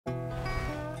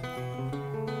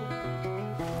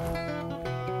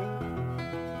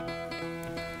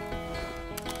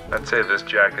I'd say this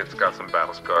jacket's got some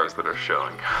battle scars that are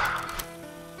showing.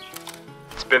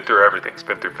 It's been through everything. It's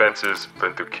been through fences,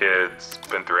 been through kids,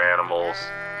 been through animals.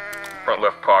 Front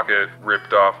left pocket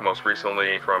ripped off most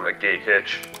recently from a gate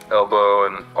hitch. Elbow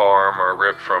and arm are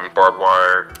ripped from barbed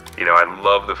wire. You know, I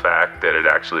love the fact that it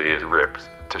actually is ripped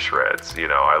to shreds. You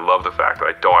know, I love the fact that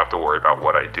I don't have to worry about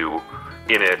what I do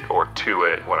in it or to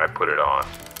it when I put it on.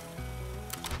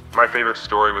 My favorite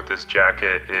story with this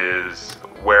jacket is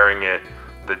wearing it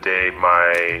the day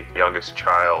my youngest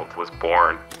child was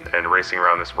born and racing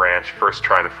around this ranch, first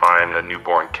trying to find a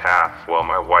newborn calf while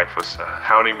my wife was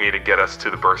hounding me to get us to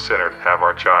the birth center to have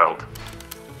our child.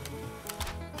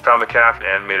 Found the calf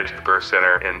and made it to the birth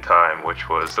center in time, which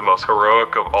was the most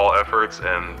heroic of all efforts,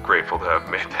 and grateful to have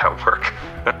made that work.